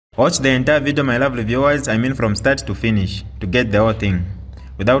Watch the entire video, my lovely viewers, I mean from start to finish, to get the whole thing.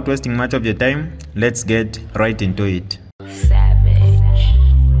 Without wasting much of your time, let's get right into it.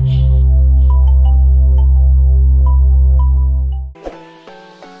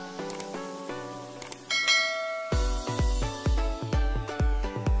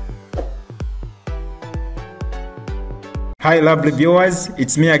 Hi lovely viewers,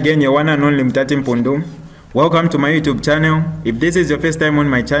 it's me again, your one and only Mutati Mpundu. Welcome to my YouTube channel. If this is your first time on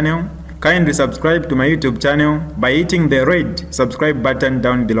my channel, kindly subscribe to my YouTube channel by hitting the red subscribe button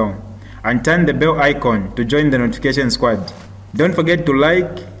down below and turn the bell icon to join the notification squad. Don't forget to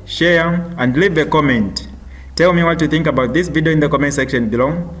like, share and leave a comment. Tell me what you think about this video in the comment section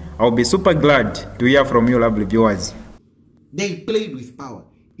below. I'll be super glad to hear from you lovely viewers. They played with power.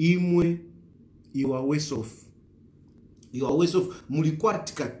 Imwe, you are worse off. You are always of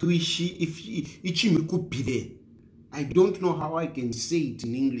mulikuatika tuishi ichimikupide. I don't know how I can say it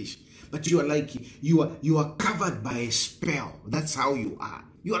in English, but you are like you are covered by a spell. That's how you are.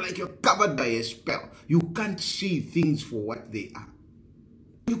 You are like you're covered by a spell. You can't see things for what they are.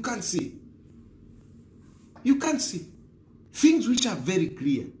 You can't see. You can't see things which are very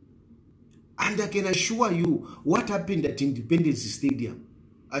clear. And I can assure you what happened at Independence Stadium,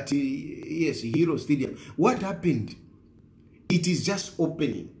 at Hero Stadium. What happened? It is just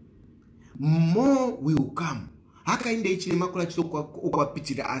opening. More will come. Haka inde ichile makula chitoko kwa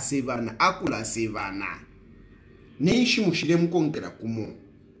pichira asevana, akula asevana. Neishi mushile mkongera kumo.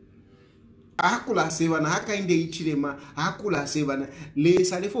 Akula asevana, haka inde ichile ma, akula asevana. Le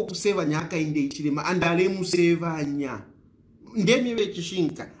salefo kusevanya haka inde ichile ma, andale musevanya. Ndemi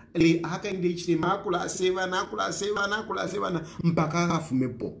wechishinka. Le haka inde ichile ma, akula asevana, mpaka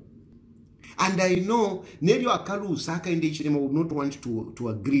hafumepo. And I know Nelio Akalu Saka in the Ichirema would not want to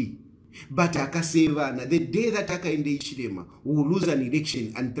agree. But Akasevana, the day that Aka in the Ichirema will lose an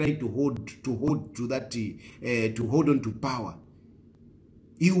election and try to hold on to power,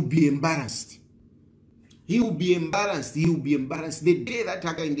 he will be embarrassed. He will be embarrassed. He will be embarrassed. The day that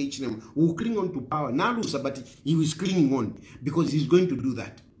Aka in the Ichirema will cling on to power. Now lose, but he is clinging on because he's going to do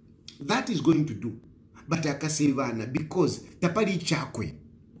that. That is going to do. But Akasevana, because Tapari Chakwe.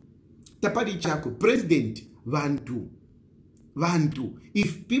 Tapari Chako, President Vantu.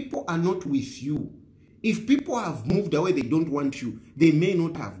 If people are not with you, if people have moved away, they don't want you, they may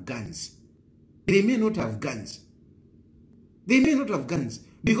not have guns. They may not have guns. They may not have guns.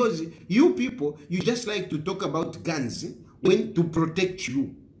 Because you people, you just like to talk about guns when to protect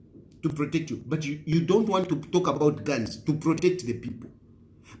you. To protect you. But you don't want to talk about guns to protect the people.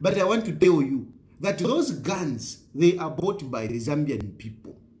 But I want to tell you that those guns, they are bought by the Zambian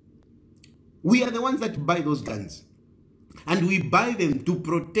people. We are the ones that buy those guns. And we buy them to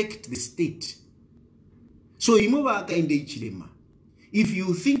protect the state. So, if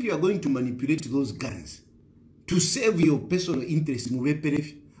you think you are going to manipulate those guns to serve your personal interest,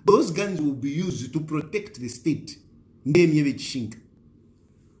 those guns will be used to protect the state. If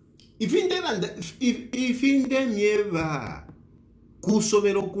in them yeva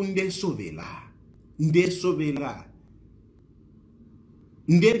kusovero kunde sovela, nde sovela.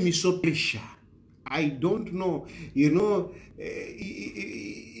 I don't know, you know,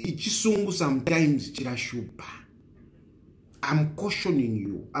 sometimes chirashupa. I'm cautioning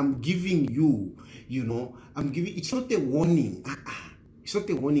you, I'm giving you, you know, it's not a warning. It's not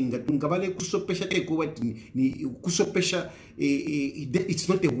a warning. It's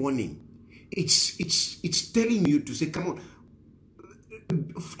not a warning. It's telling you to say, come on,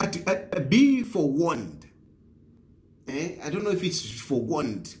 be forewarned. I don't know if it's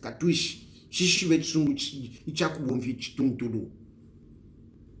forewarned. Katwish if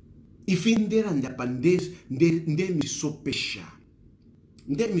in there and the pandes nde misopesha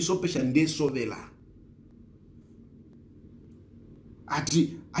nde sovela.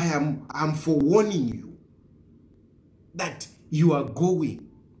 I'm forewarning you that you are going,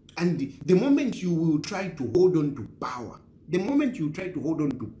 and the moment you will try to hold on to power,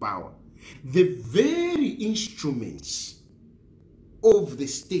 the very instruments of the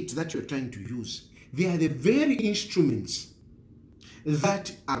state that you're trying to use, they are the very instruments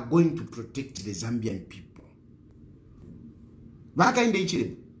that are going to protect the Zambian people.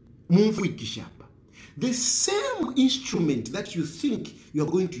 The same instrument that you think you're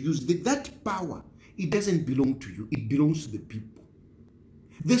going to use, that power, it doesn't belong to you, it belongs to the people.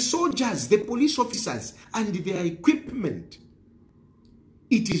 The soldiers, the police officers, and their equipment,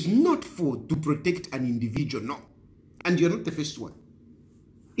 it is not to protect an individual, no. And you're not the first one.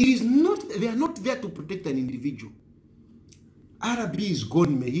 It is not, they are not there to protect an individual. Arabi is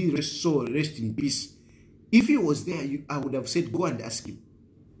gone, may he rest in peace. If he was there, I would have said, go and ask him.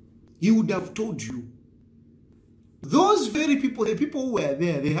 he would have told you. Those very people, the people who were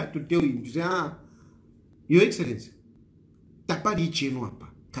there, they had to tell him, to say, Your Excellency, tapadi chenu hapa,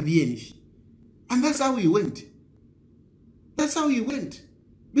 kabieni. And that's how he went. That's how he went.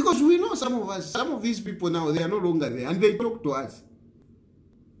 Because we know some of us, some of these people now, they are no longer there, and they talk to us.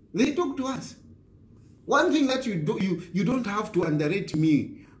 They talk to us. One thing that you don't have to underrate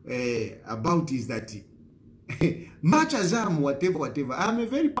me about is that much as I'm whatever, I'm a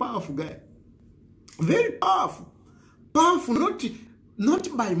very powerful guy. Very powerful. Powerful,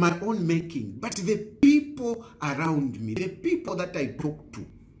 not by my own making, but the people around me, the people that I talk to.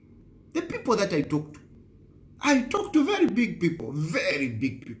 The people that I talk to. I talk to very big people, very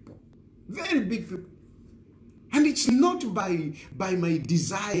big people, very big people. And it's not by my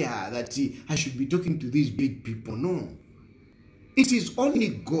desire that I should be talking to these big people, no. It is only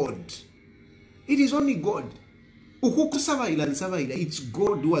God. It is only God. It's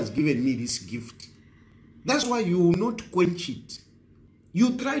God who has given me this gift. That's why you will not quench it.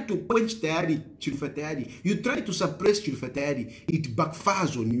 You try to quench tayari, you try to suppress tayari, it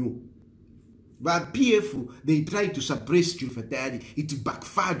backfires on you. But PF, they try to suppress tayari, it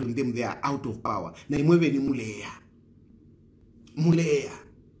backfired on them, they are out of power. Na imwebe ni muleya.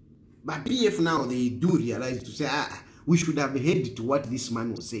 But PF now, they do realize to say, we should have heard to what this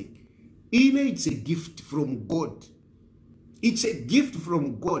man was saying. It's a gift from God. It's a gift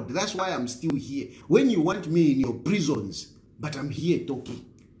from God. That's why I'm still here. When you want me in your prisons, but I'm here talking.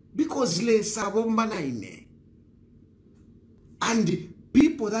 Because le sabomba naime. And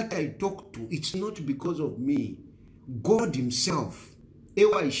people that I talk to, it's not because of me. God himself. Me,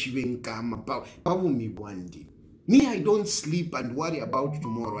 I don't sleep and worry about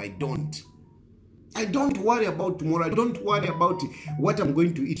tomorrow. I don't. I don't worry about tomorrow. I don't worry about what I'm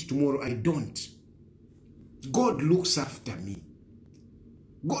going to eat tomorrow. I don't. God looks after me.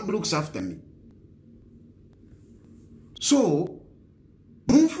 God looks after me. So,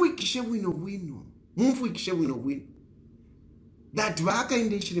 mumfuikishe wino. That vaka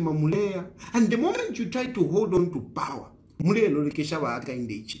inde chilima muleya. And the moment you try to hold on to power, muleya lolekesha vaka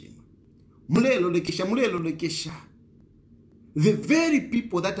inde chilima. Muleya lolekesha. The very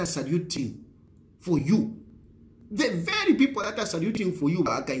people that are saluting for you, the very people that are saluting for you,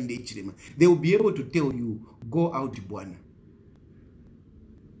 they will be able to tell you, go out, Bwana.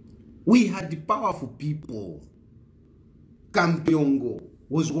 We had powerful people. Kampiongo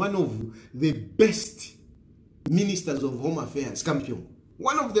was one of the best ministers of Home Affairs. Kampiongo,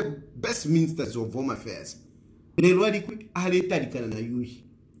 one of the best ministers of Home Affairs. You are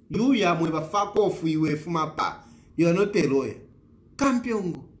not a lawyer.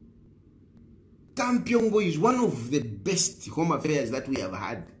 Kampiongo is one of the best Home Affairs that we have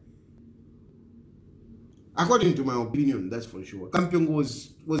had. According to my opinion, that's for sure. Kampiongo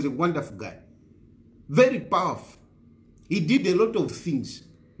was a wonderful guy. Very powerful. He did a lot of things.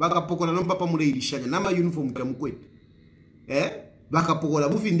 Bakapokola no papa mule ilishanya. Nama uniform kamkwete. Bakapokola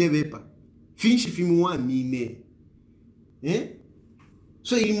bufinde bepa. Finshi fimuwa mine.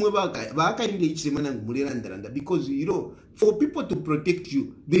 So baka inde ichisemana ngumulera ndaranda, because you know, for people to protect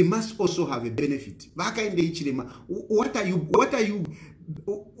you, they must also have a benefit. Baka inde ichilema. What are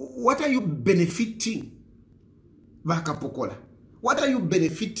you benefiting? Baka pokola. What are you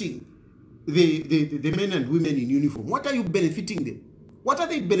benefiting the men and women in uniform? What are you benefiting them? What are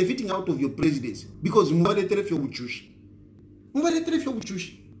they benefiting out of your presidency? Because mwale telefyo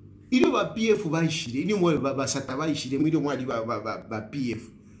uchushi. Ilo ba PF baishire, ini mwe basata baishire, mwilo mwali ba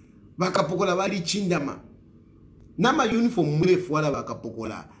PF. Bakapokola bali chindama. Nama uniform mrefu wala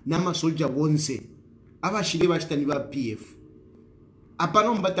bakapokola. Nama soldier bonse. Abashire bashitani ba PF.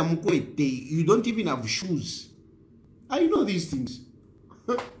 Apano mbata mkwete, you don't even have shoes. I know these things.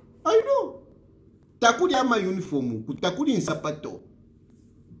 I know. Takudi ama uniform, kutakudi insapato.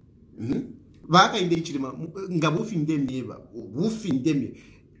 Vaka inde ichirima, ngabufi ndemi eva, bufi ndemi.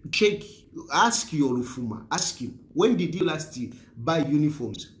 Check, ask your Rufuma, ask him, when did you last buy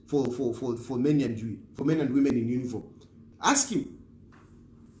uniforms for men and women in uniform? Ask him.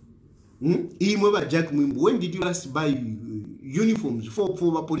 Jack Mwimbu, when did you last buy uniforms for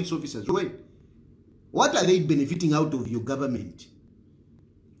police officers? When? What are they benefiting out of your government?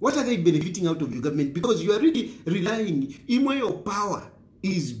 What are they benefiting out of your government? Because you are really relying, your power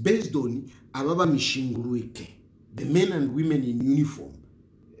is based on Ababa Mishinguruike, the men and women in uniform.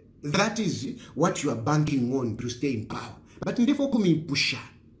 That is what you are banking on to stay in power. But ndefo kumipusha.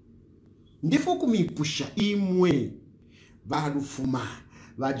 Imwe barufuma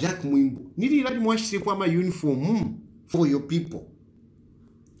ba Jack Mwimbu. Nili radi mwashise kwa ma uniform for your people.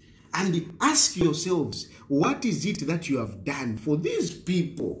 And ask yourselves, what is it that you have done for these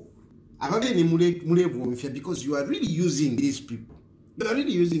people because you are really using these people. You are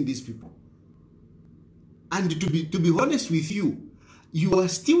really using these people. And to be honest with you, you are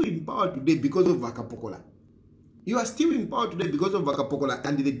still in power today because of Vakapokola. You are still in power today because of Vakapokola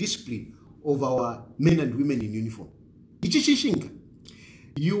and the discipline of our men and women in uniform.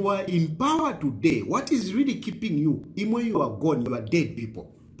 You are in power today. What is really keeping you? Even when you are gone, you are dead,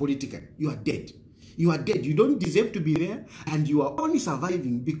 people. Politically, you are dead. You are dead. You don't deserve to be there, and you are only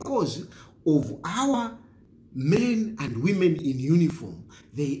surviving because of our men and women in uniform.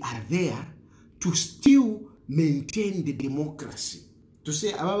 They are there to still maintain the democracy. To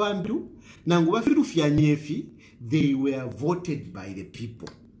say, Ababantu, they were voted by the people.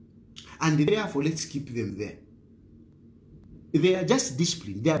 And therefore, let's keep them there. They are just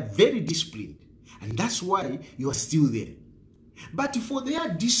disciplined. They are very disciplined. And that's why you are still there. But for their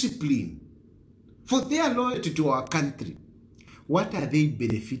discipline, for their loyalty to our country, what are they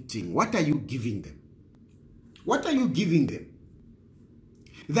benefiting? What are you giving them? What are you giving them?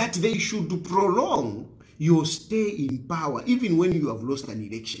 That they should prolong your stay in power even when you have lost an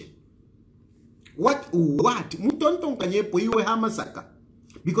election. What?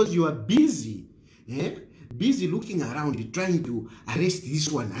 Because you are busy, busy looking around, trying to arrest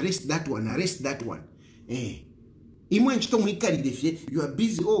this one, arrest that one, arrest that one. You are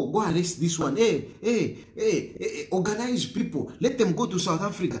busy, oh, go arrest this one. Organize people. Let them go to South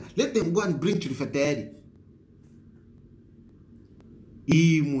Africa. Let them go and bring to the Fatayari.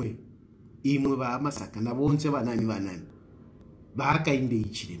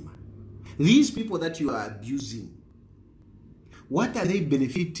 These people that you are abusing, what are they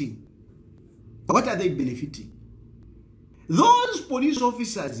benefiting? What are they benefiting? Those police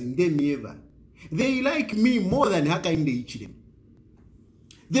officers in Demieva, they like me more than Hakainde Ichirema.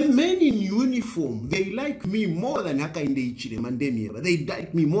 The men in uniform, they like me more than Hakainde Ichirema and Demieva. They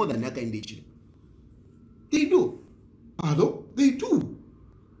like me more than Hakainde Ichirema. They do. Hello? They do.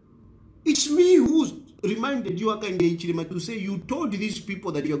 It's me who reminded you, Hakainde Ichirema, to say you told these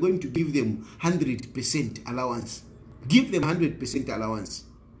people that you are going to give them 100% allowance. Give them 100% allowance.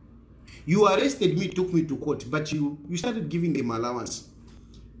 You arrested me, took me to court, but you started giving them allowance.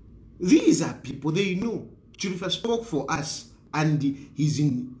 These are people, they know. Chirifa spoke for us, and he's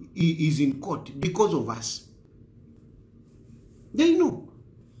in court because of us. They know.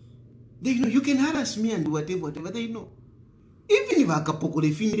 They know. You can harass me and whatever, they know. Even if Vakapokola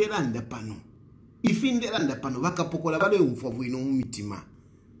ifindelanda pano. Ifindelanda pano. Vakapokola bale umfavu ino umitima.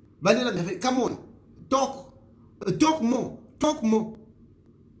 Come on. Talk more. Talk more.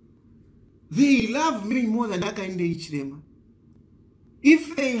 They love me more than Hakainde Ichirema.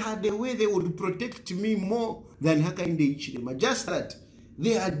 If they had a way, they would protect me more than Hakainde Ichirema. Just that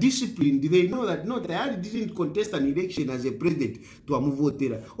they are disciplined. They know that no, they didn't contest an election as a president to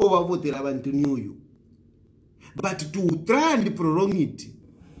amuvotera. Ovavotera abantu knew you. But to try and prolong it,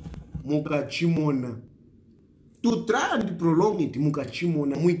 mukachimona. To try and prolong it,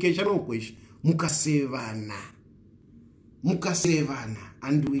 mukachimona. Muikeshano kwesh, mukasevana. Mukasevana.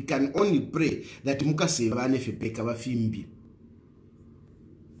 And we can only pray that mukasevane fepeka bafimbi.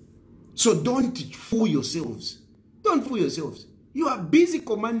 So don't fool yourselves. Don't fool yourselves. You are busy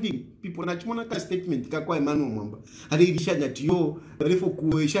commanding people. Nachimona statement kakwa Emmanuel Mwamba.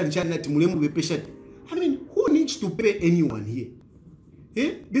 I mean, who needs to pay anyone here?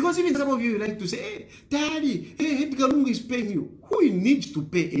 Because even some of you like to say, hey, Daddy, hey, Edgar Lungu is paying you. Who needs to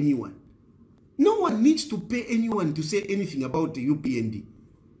pay anyone? No one needs to pay anyone to say anything about the UPND.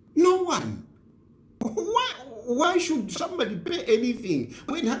 No one. Why should somebody pay anything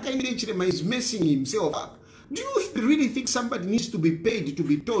when Hakainde Ichirema is messing himself up? Do you really think somebody needs to be paid to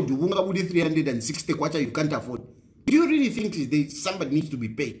be told Wunga Budi 360 kwacha you can't afford? Do you really think somebody needs to be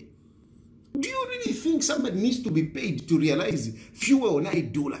paid? Do you really think somebody needs to be paid to realize fuel on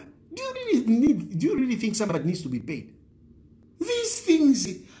 $9? Do you really think somebody needs to be paid? These things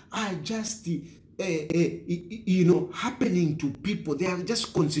are just happening to people. They are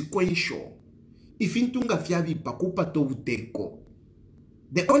just consequential. If intunga fiavi pakupa to uteko.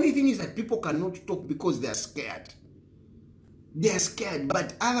 The only thing is that people cannot talk because they are scared. They are scared,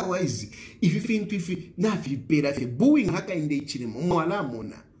 but otherwise, if you think nafi pera fe booing Hakainde Ichirema mwala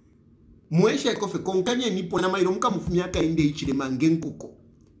mona. Mwesha kofe konkanya nipo na mairo muka mufumia Hakainde Ichirema ngenkuko.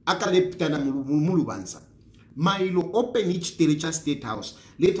 Akalepta na mulubansa. Mailo open each Terecha State House.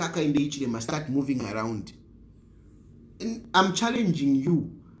 Let Hakainde Ichirema start moving around. And I'm challenging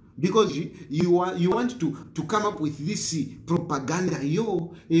you. Because you want to come up with this propaganda.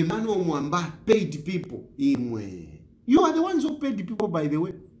 Yo, Emmanuel Mwamba paid people. You are the ones who paid the people, by the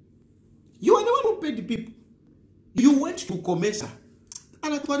way. You are the one who paid the people. You went to Comesa.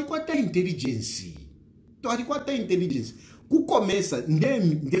 ala twalikwata intelligence kukomesa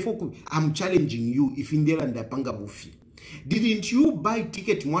ndefo I'm challenging you if indela ndapanga bufi. Didn't you buy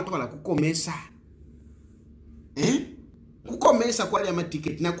ticket mwatwala kukomesa? Kukomesa kwa ya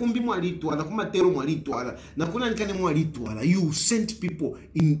ticket na kumbi mwalitwala kumatero mwalitwala na kuna nkane mwalitwala. You sent people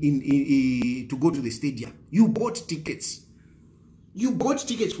in to go to the stadium. You bought tickets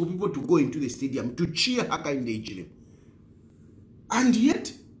for people to go into the stadium to cheer Hakainde Hichilema. And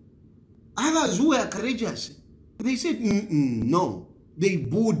yet others who were courageous, they said no. They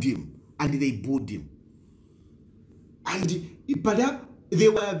booed him. And but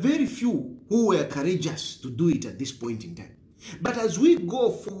there were very few who were courageous to do it at this point in time. But as we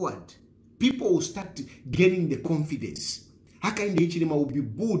go forward, people will start gaining the confidence. Hakainde Hichilema will be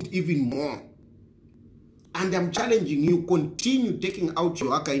booed even more. And I'm challenging you, continue taking out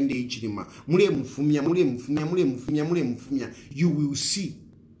your Hakainde Hichilema. Mule mfumia. You will see.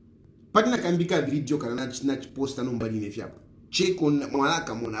 Patina kambika video kana posta nombali nefyapo. Check on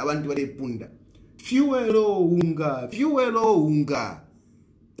mwalaka mona abantu bale punda. Fuelo unga.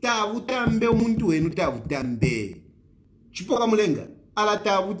 Tavutambe umuntu wenu tavutambe. Chipoka mulenga ala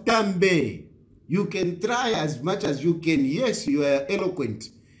tavutambe. You can try as much as you can. Yes, you are eloquent.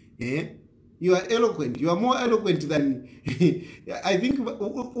 You are eloquent. You are more eloquent than I think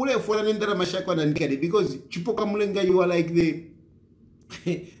ule fola nendara mashakwa na nikade, because Chipoka mulenga you are like the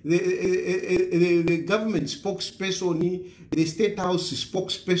government spokesperson, the state house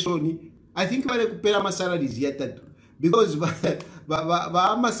spokesperson. I think wale kupera masala is yet because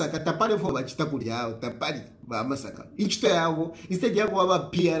ba masaka tapale for bachita kulia tapali ba masaka inchita yawo instead yawo aba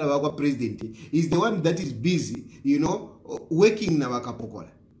PR wa president is the one that is busy, working na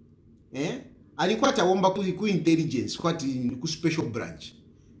wakapokola. Alikuwa taomba ku intelligence kwati ku special branch.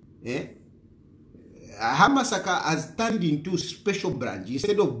 Hamasaka has turned into special branch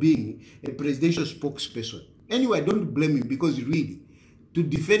instead of being a presidential spokesperson. Anyway, I don't blame him, because really, to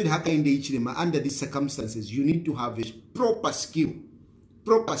defend Hakainde Hichilema under these circumstances, you need to have a proper skill.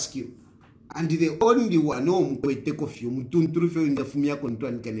 And the only one who can take off you, Mtunturufyo in the Fumia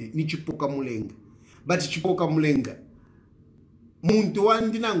Kontuan ni Chipoka Mulenga. But Chipoka Mulenga, muntu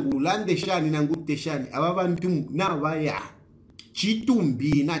wandi nangu lande shani nangu teshani ababantu na waya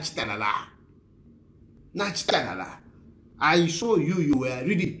chitumbi na chitalala. I saw you were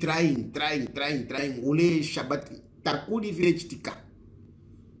really trying. Ule shabati takudi vilechitika.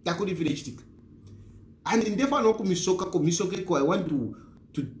 And in defa no kumisoke ko I want to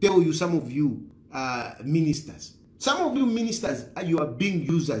tell you, some of you ministers. Some of you ministers, you are being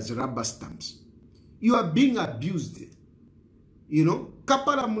used as rubber stamps. You are being abused.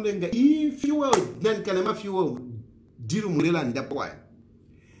 Kapara mulenga if you were nan kanama if you were diru mulela ndapwa.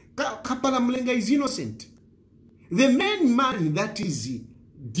 Kapala Mulenga is innocent. The main man that is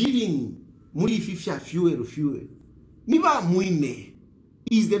dealing mulififia fuel. Niba muine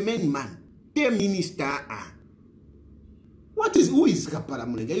is the main man. The minister. Who is Kapala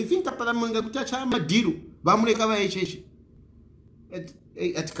Mulenga? You think Kapala Mulenga kutacha madiru? Ba Mulenga wa echeche. At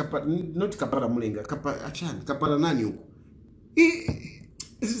Kapala, not Kapala Mulenga. Kapala nani huko.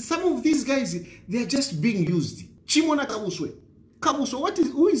 Some of these guys, they are just being used. Chimona Kabuswe.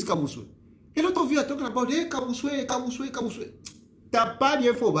 Who is Kabuswe? A lot of you are talking about, hey, Kabuswe. Tapali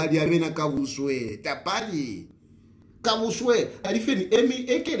efo badi avena Kabuswe. Tapali. Kabuswe. Alifeni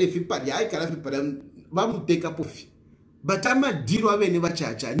eke refi padi. Ay karafi padi. Bamu teka pofi. Batama diro avene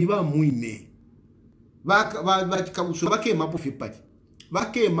bachacha. Ni ba muine. Kabuswe. Bake mapofi padi.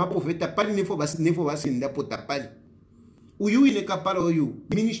 Bake mapofi. Tapali nefo basi ndapo tapali. Uyu ine kapala oyu.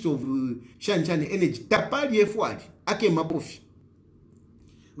 Minister of Shanchani Energy. Tapali efo adi. Ake mapofi.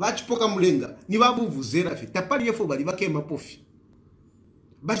 Vachipoka mulenga ni vavuvuzera fi tapali yefo bali vakema pofi.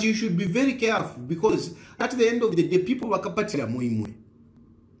 But you should be very careful, because at the end of the day people vakapatira muimwe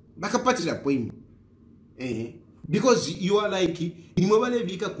vakapatira poimwe because you are like nimwe vale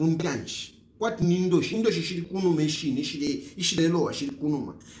vika kuntanchi kwati nindo shiri kuno machine ishile lowa shiri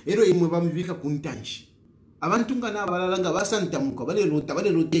kunoma ero imwe vamivika kuntanchi avantunga na balalanga basantamuka vale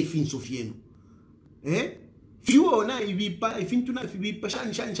lota ifinso fieno Fiona ibipa ifintuna fibipa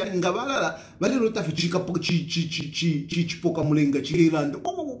shani ngabalala bale lota fichika po chipoka mulenga chilando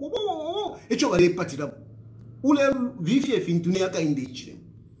echo bale patira ule vifie fintuni Hakainde Hichilema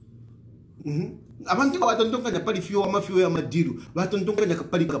abantu batontonga pali fio ya madiru batontonga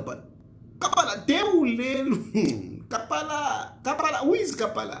kapali kapala teulelu kapala who is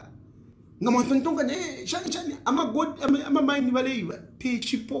kapala ngamatontonga shani ama god ama mind bale iba te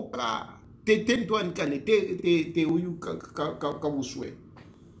chipoka te uyu Kabuswe.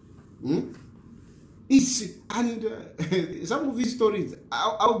 Some of these stories,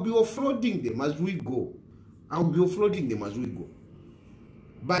 I'll be offloading them as we go.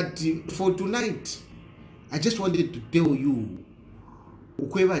 But for tonight, I just wanted to tell you,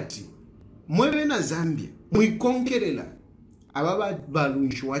 ukwevati, mwewe na Zambia, mwikonkerela, ababa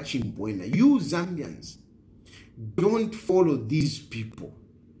balunshi wachimpwena. You Zambians, don't follow these people.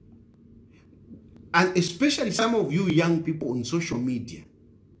 And especially some of you young people on social media.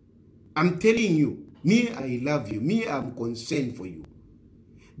 I'm telling you, me, I love you. Me, I'm concerned for you.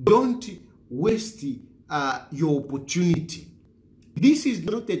 Don't waste your opportunity. This is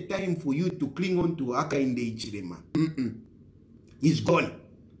not a time for you to cling on to Hakainde Hichilema. He's gone.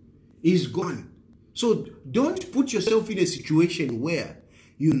 He's gone. So don't put yourself in a situation where,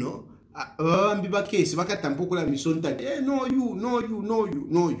 you know, no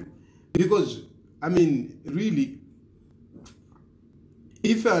you. Because, I mean, really,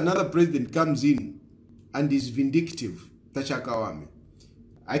 if another president comes in and is vindictive, Tachakawame,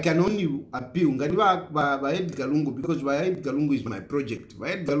 I can only appeal by Edgar Lungu, because by Edgar Lungu is my project. By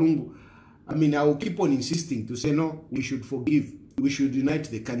Edgar Lungu, I mean, I will keep on insisting to say, no, we should forgive. We should unite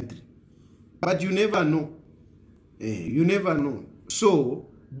the country. But you never know. You never know. So,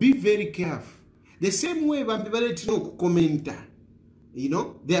 be very careful. The same way, commenter, you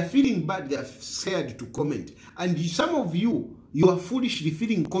know, they are feeling bad, they are scared to comment. And some of you, you are foolishly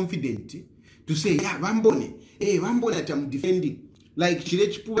feeling confident to say, yeah, Wambone, that I'm defending. Like,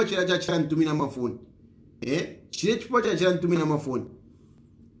 Chirechipuba Chirajan to me on my phone. Chirechipuba Chirajan to me on my phone.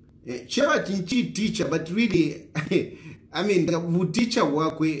 Chira Chinchi teacher, but really, I mean, the teacher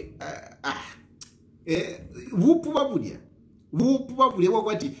work with, you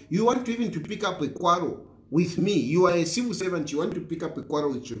want to even to pick up a quarrel with me. You are a civil servant, you want to pick up a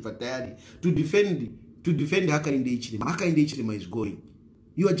quarrel with Chifatayari to defend Hakainde Hichilema. Hakainde Hichilema is going.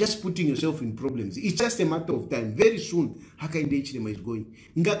 You are just putting yourself in problems. It's just a matter of time. Very soon, Hakainde Hichilema is going.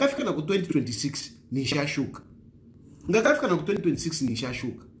 Ngakafika na ku 2026 ni shashuka. Ngakafika na ku 2026 ni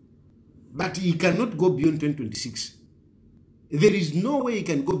shashuka. But he cannot go beyond 2026. There is no way he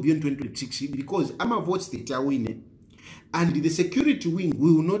can go beyond 2026 because Ama votes the Tawine and the security wing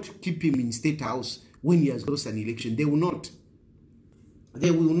will not keep him in State House when he has lost an election. They will not.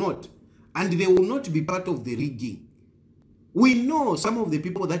 They will not. And they will not be part of the rigging. We know some of the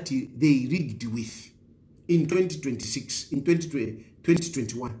people that they rigged with in 2026, in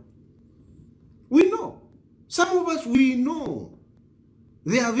 2021. We know. Some of us, we know.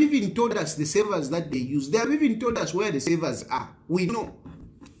 They have even told us the servers that they use. They have even told us where the servers are. We know.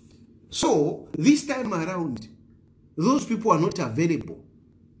 So, this time around, those people are not available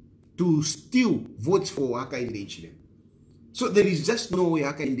to steal votes for Hakainde Hichilema. So, there is just no way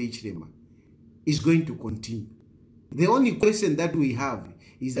Hakainde Hichilema is going to continue. The only question that we have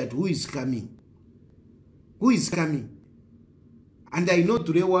is that who is coming? Who is coming? And I know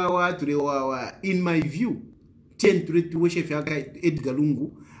Turewawa, in my view, Edgar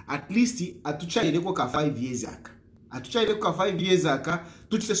Lungu, at least atuchaileko ka 5 years aka. Atuchaileko ka 5 years aka,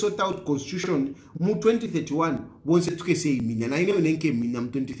 tuchise sort out constitution mu 2031, bonse tukese imina. Na ine wenenke imina mu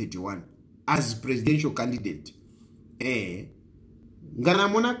 2031 as presidential candidate. Ngana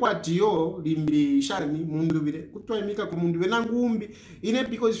mona kwa tiyo limbi shani mundu vile kutoa imika ku mundu vile ngumbi ine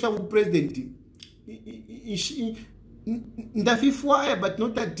because if I'm president ndafifwa but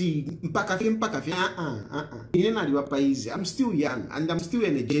not that mpaka fi ine naliwa paizi. I'm still young and I'm still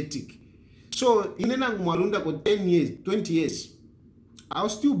energetic, so ine nangu mwalunda kwa 10 years 20 years I'll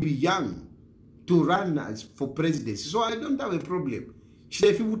still be young to run as for presidency, so I don't have a problem.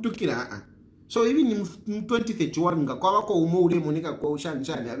 Shirefi butukira so even in 2031 ngakwa ko umo ule monika kwa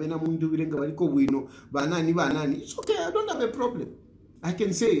ushanshani abena mundu vile ngabaliko bwino banani it's okay. I don't have a problem. I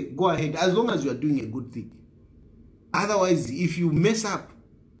can say go ahead as long as you are doing a good thing. Otherwise, if you mess up,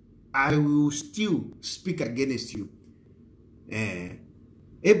 I will still speak against you. A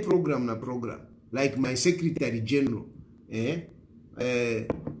program na program like my Secretary General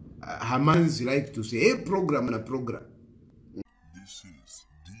Hamans like to say a program na program. This is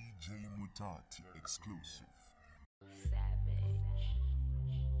DJ Mutati exclusive.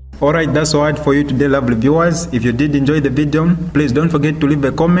 Alright, that's all for you today, lovely viewers. If you did enjoy the video, please don't forget to leave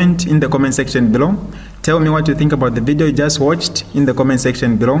a comment in the comment section below. Tell me what you think about the video you just watched in the comment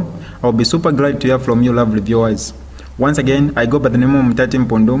section below. I'll be super glad to hear from you, lovely viewers. Once again, I go by the name of Mutati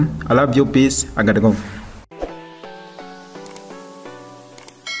Mpundu. I love you, peace, I gotta go.